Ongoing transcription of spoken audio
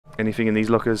Anything in these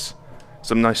lockers?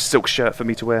 Some nice silk shirt for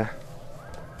me to wear.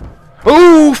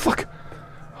 Oh, fuck!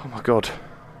 Oh my god.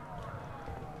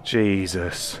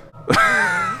 Jesus.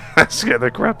 That scared the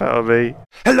crap out of me.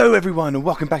 Hello everyone and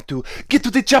welcome back to Get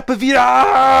to the Chopper VR!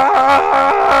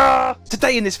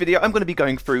 Today in this video I'm going to be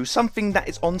going through something that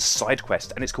is on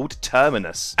Sidequest and it's called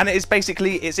Terminus. And it's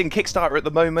in Kickstarter at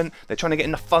the moment. They're trying to get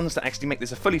enough funds to actually make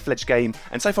this a fully fledged game,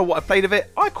 and so far what I've played of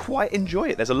it, I quite enjoy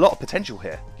it. There's a lot of potential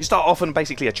here. You start off on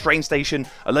basically a train station,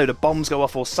 a load of bombs go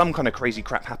off or some kind of crazy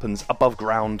crap happens above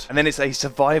ground, and then it's a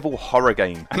survival horror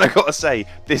game. And I gotta say,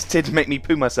 this did make me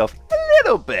poo myself a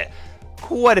little bit.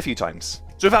 Quite a few times.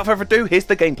 So without further ado, here's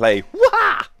the gameplay.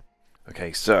 Wah!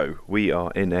 Okay, so we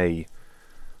are in a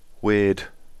weird,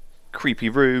 creepy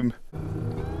room.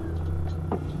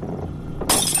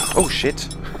 Oh shit!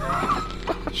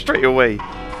 Straight away.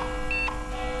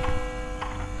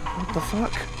 What the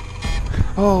fuck?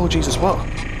 Oh Jesus! What?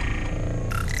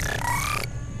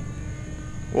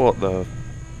 What the?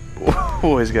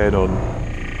 What is going on?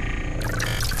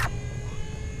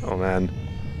 Oh man!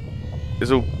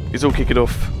 It's all kicking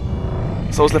off.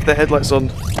 Someone's left their headlights on.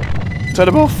 Turn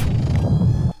them off!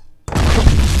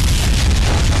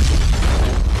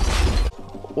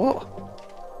 What?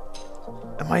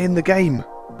 Am I in the game?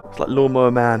 It's like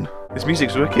Lawnmower Man. This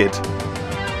music's wicked.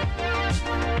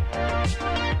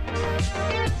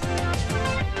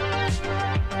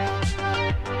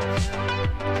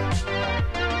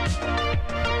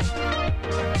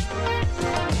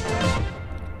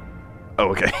 Oh,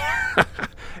 okay.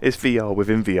 It's VR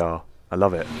within VR. I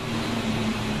love it.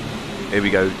 Here we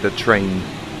go, the train.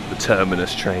 The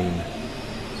Terminus train.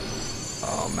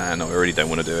 Oh man, I already don't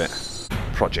want to do it.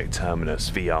 Project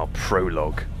Terminus VR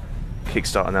Prologue.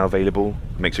 Kickstarter now available.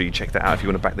 Make sure you check that out if you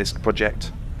want to back this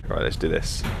project. Right, let's do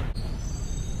this.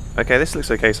 Okay, this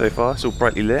looks okay so far. It's all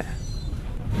brightly lit.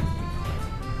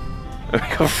 We've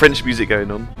got French music going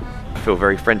on. I feel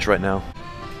very French right now.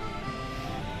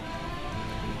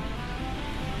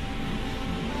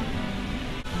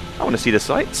 I want to see the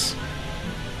sights.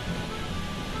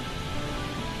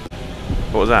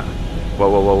 What was that? Whoa,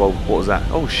 whoa, whoa, whoa. What was that?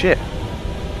 Oh shit.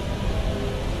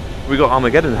 We got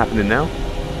Armageddon happening now.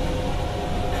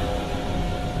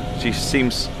 She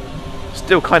seems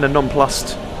still kind of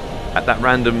nonplussed at that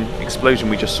random explosion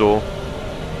we just saw.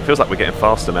 Feels like we're getting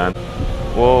faster, man.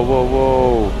 Whoa, whoa,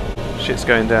 whoa. Shit's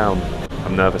going down.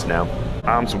 I'm nervous now.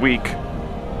 Arms weak.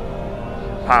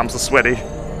 Palms are sweaty.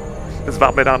 There's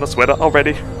about me down the sweater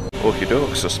already. Okie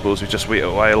dokes, I suppose we just wait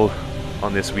a while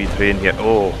on this wee train here.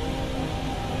 Oh.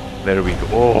 There we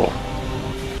go.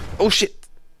 Oh shit!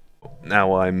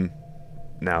 Now I'm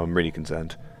really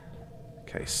concerned.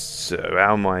 Okay, so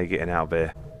how am I getting out of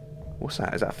here? What's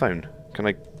that? Is that a phone? Can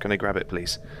I grab it,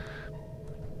 please?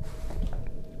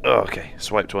 Oh, okay,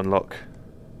 swipe to unlock.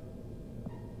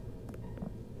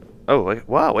 Oh,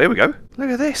 wow, here we go. Look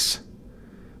at this.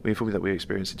 We informed me that we're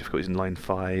experiencing difficulties in line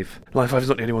 5. Line 5 is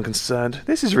not the only one concerned.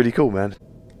 This is really cool, man.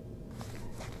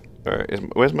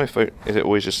 Alright, where's my phone? Is it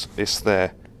always just... It's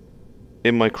there.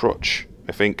 In my crotch,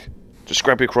 I think. Just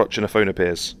grab your crotch and a phone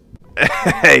appears.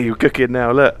 Hey, you're cooking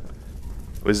now, look.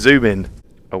 We're zooming.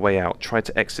 A way out. Try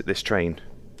to exit this train.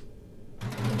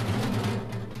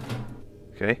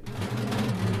 Okay.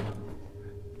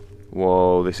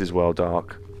 Whoa, this is well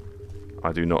dark.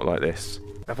 I do not like this.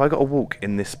 Have I got to walk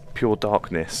in this pure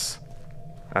darkness?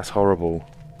 That's horrible.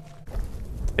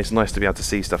 It's nice to be able to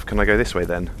see stuff. Can I go this way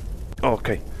then? Oh,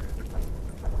 okay.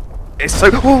 It's so...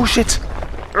 Oh, shit!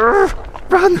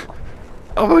 Run!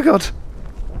 Oh my god!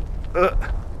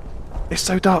 It's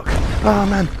so dark. Oh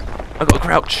man. I've got to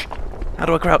crouch. How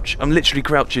do I crouch? I'm literally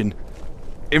crouching.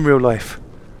 In real life.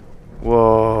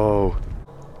 Whoa.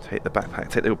 Take the backpack.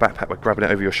 Take the little backpack by grabbing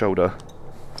it over your shoulder.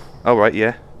 Alright,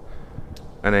 yeah.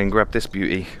 And then grab this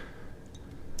beauty.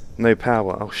 No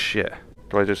power. Oh shit.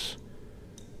 Do I just...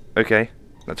 Okay.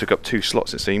 That took up 2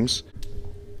 slots, it seems.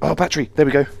 Oh, battery. There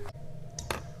we go.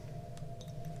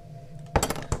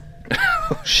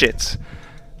 Oh shit.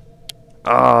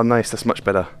 Ah, nice. That's much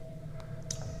better.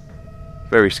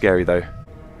 Very scary though.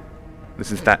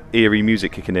 This is that eerie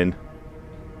music kicking in.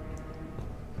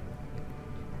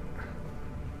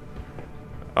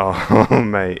 Oh,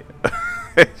 mate.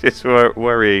 It's just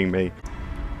worrying me.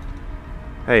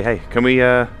 Hey, hey, can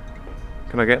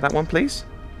I get that one, please?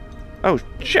 Oh,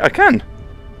 shit, I can!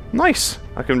 Nice!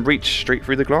 I can reach straight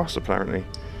through the glass, apparently.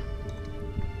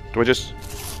 Did I just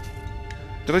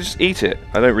eat it?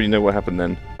 I don't really know what happened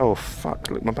then. Oh,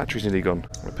 fuck, look, my battery's nearly gone.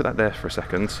 I'll put that there for a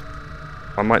second.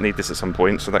 I might need this at some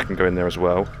point, so that can go in there as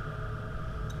well.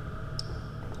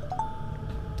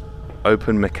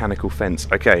 Open mechanical fence.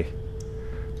 Okay.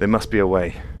 There must be a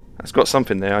way. That's got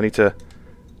something there. I need to...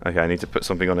 Okay, I need to put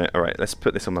something on it. Alright, let's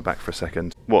put this on my back for a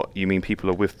second. What? You mean people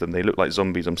are with them? They look like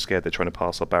zombies. I'm scared they're trying to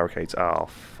pass our barricades. Oh,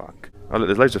 fuck. Oh, look,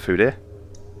 there's loads of food here.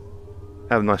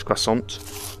 Have a nice croissant.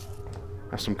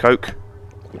 Have some Coke.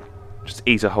 Just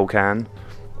eat a whole can.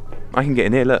 I can get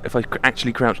in here. Look, if I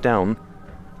actually crouch down...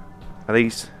 Are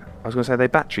these... I was going to say, are they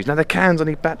batteries? No, they're cans. I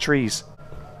need batteries.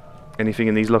 Anything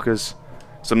in these lockers?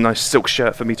 Some nice silk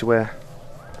shirt for me to wear.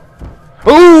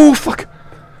 Oh, fuck!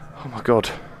 Oh, my God.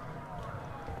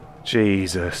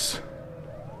 Jesus.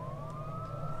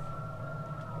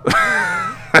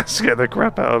 That scared the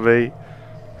crap out of me.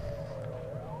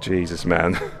 Jesus,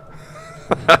 man.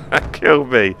 That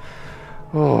killed me.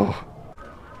 Oh.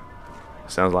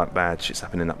 Sounds like bad shit's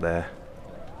happening up there.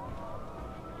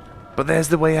 But there's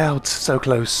the way out. So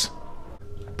close.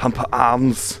 Pump her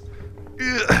arms.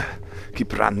 Ugh.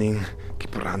 Keep running.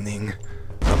 Keep running.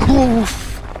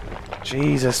 Oof.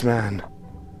 Jesus, man.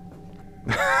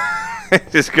 It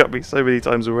just got me so many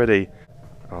times already.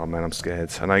 Oh man, I'm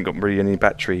scared. And I ain't got really any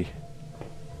battery.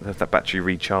 If that battery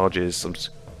recharges,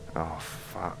 oh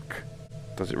fuck.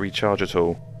 Does it recharge at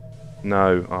all?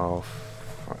 No. Oh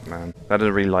fuck, man. That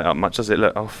doesn't really light up much, does it?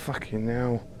 Look. Oh fucking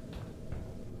hell.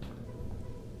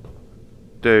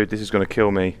 Dude, this is gonna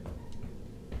kill me.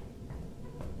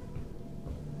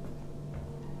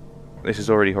 This is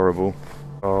already horrible.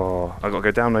 Oh, I gotta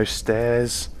go down those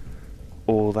stairs.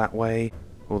 All that way.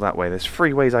 All that way. There's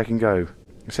 3 ways I can go.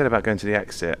 I said about going to the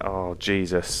exit. Oh,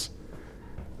 Jesus.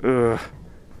 Ugh.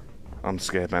 I'm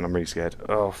scared, man. I'm really scared.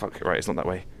 Oh, fuck. Right, it's not that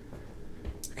way.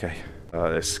 Okay.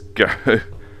 Let's go.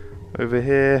 Over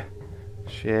here.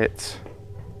 Shit.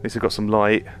 At least I've got some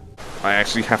light. I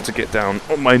actually have to get down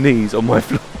on my knees, on my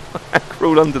floor, and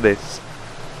crawl under this.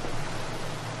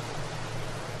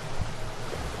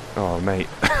 Oh, mate.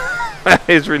 That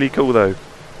is really cool, though.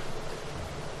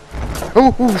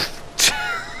 Oh, my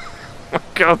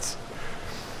God.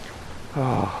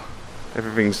 Oh,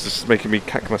 everything's just making me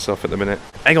cack myself at the minute.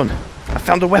 Hang on, I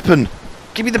found a weapon.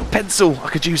 Give me the pencil. I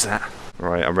could use that.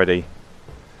 Right, I'm ready.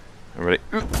 I'm ready.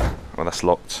 Oh, that's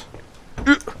locked.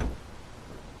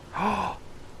 Oh,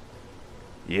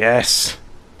 yes.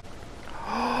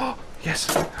 Oh, yes.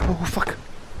 Oh, fuck.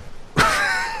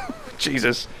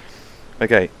 Jesus.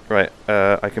 Okay, right.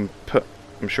 I can put,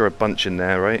 I'm sure, a bunch in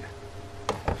there, right?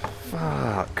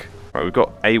 Fuck. Right, we've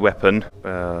got a weapon.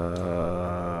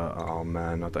 Oh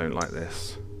man, I don't like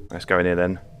this. Let's go in here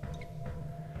then.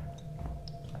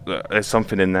 Look, there's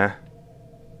something in there.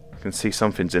 I can see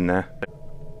something's in there.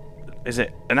 Is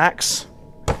it an axe?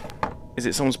 Is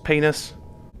it someone's penis?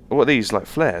 Or what are these, like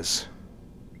flares?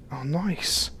 Oh,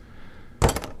 nice.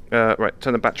 Right,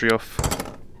 turn the battery off.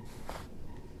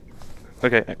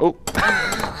 Okay, oh.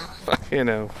 Fucking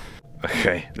hell.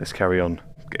 Okay, let's carry on.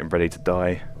 Getting ready to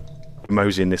die.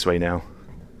 Moseying this way now.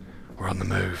 We're on the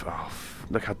move. Oh,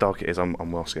 look how dark it is.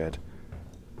 I'm well scared.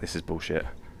 This is bullshit.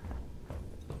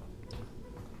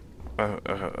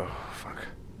 Oh, fuck.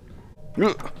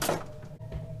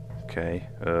 Okay.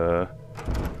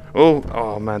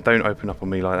 Oh man! Don't open up on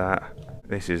me like that.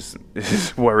 This is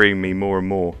worrying me more and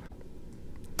more.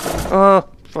 Oh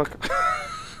fuck!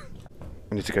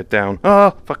 I need to go down.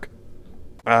 Oh fuck!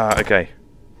 Okay.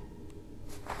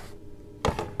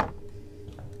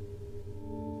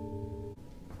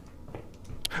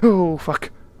 Oh,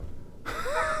 fuck.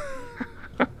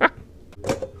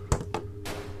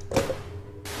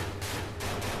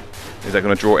 Is that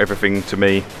going to draw everything to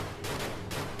me?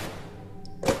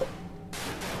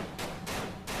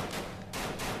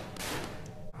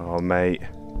 Oh, mate.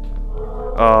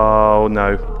 Oh,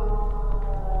 no.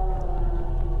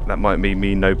 That might mean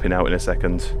me noping out in a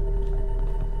second.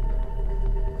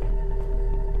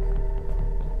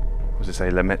 What does it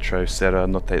say? Le metro sera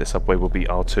notte. The subway will be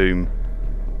our tomb.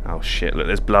 Oh shit, look,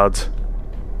 there's blood.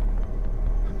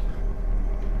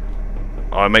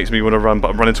 Oh, it makes me want to run, but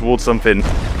I'm running towards something.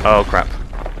 Oh, crap.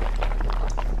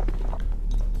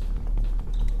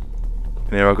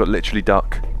 And here I've got literally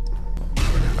duck.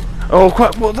 Oh,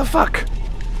 crap, what the fuck?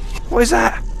 What is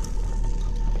that?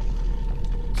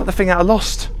 It's like the thing out of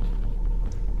Lost.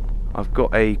 I've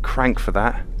got a crank for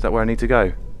that. Is that where I need to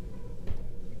go?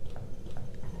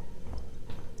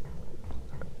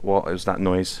 What is that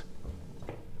noise?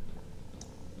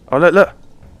 Oh, look, look.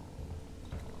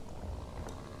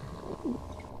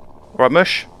 Right,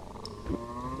 mush.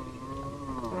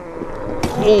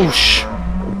 Oh, shh.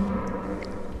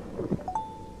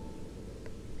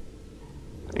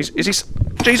 Is he...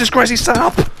 Jesus Christ, he's set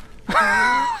up.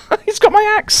 He's got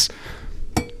my axe.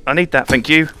 I need that, thank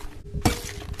you.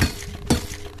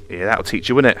 Yeah, that'll teach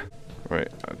you, won't it? Right,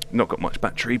 I've not got much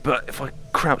battery, but if I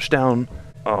crouch down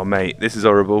Oh mate, this is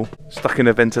horrible. Stuck in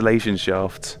a ventilation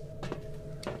shaft.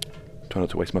 Try not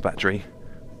to waste my battery.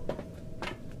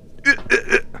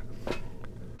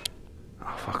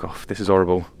 Oh, fuck off. This is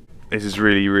horrible. This is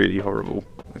really, really horrible.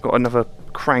 I've got another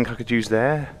crank I could use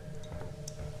there.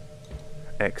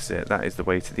 Exit. That is the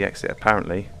way to the exit,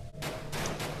 apparently.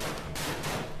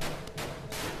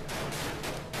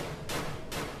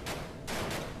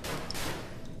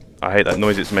 I hate that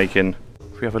noise it's making.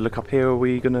 If we have a look up here, are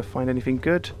we going to find anything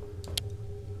good?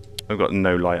 I've got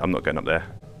no light. I'm not going up there.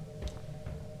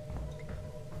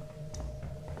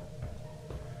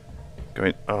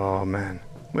 Going... Oh, man.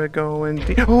 We're going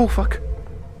deep. Oh, fuck.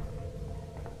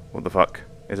 What the fuck?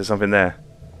 Is there something there?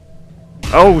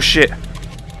 Oh, shit.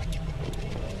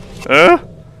 No,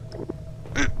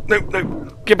 no.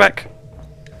 Get back.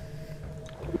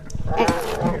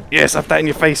 Oh, yes, have that in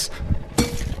your face.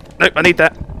 Nope, I need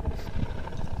that.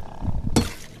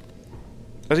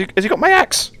 Has he got my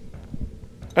axe?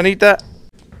 I need that.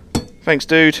 Thanks,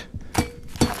 dude.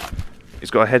 He's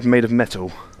got a head made of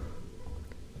metal.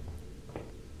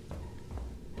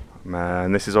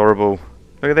 Man, this is horrible.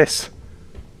 Look at this.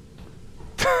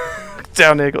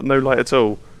 Down here, got no light at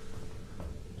all.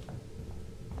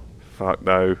 Fuck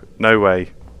no. No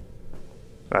way.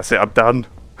 That's it, I'm done.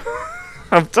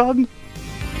 I'm done.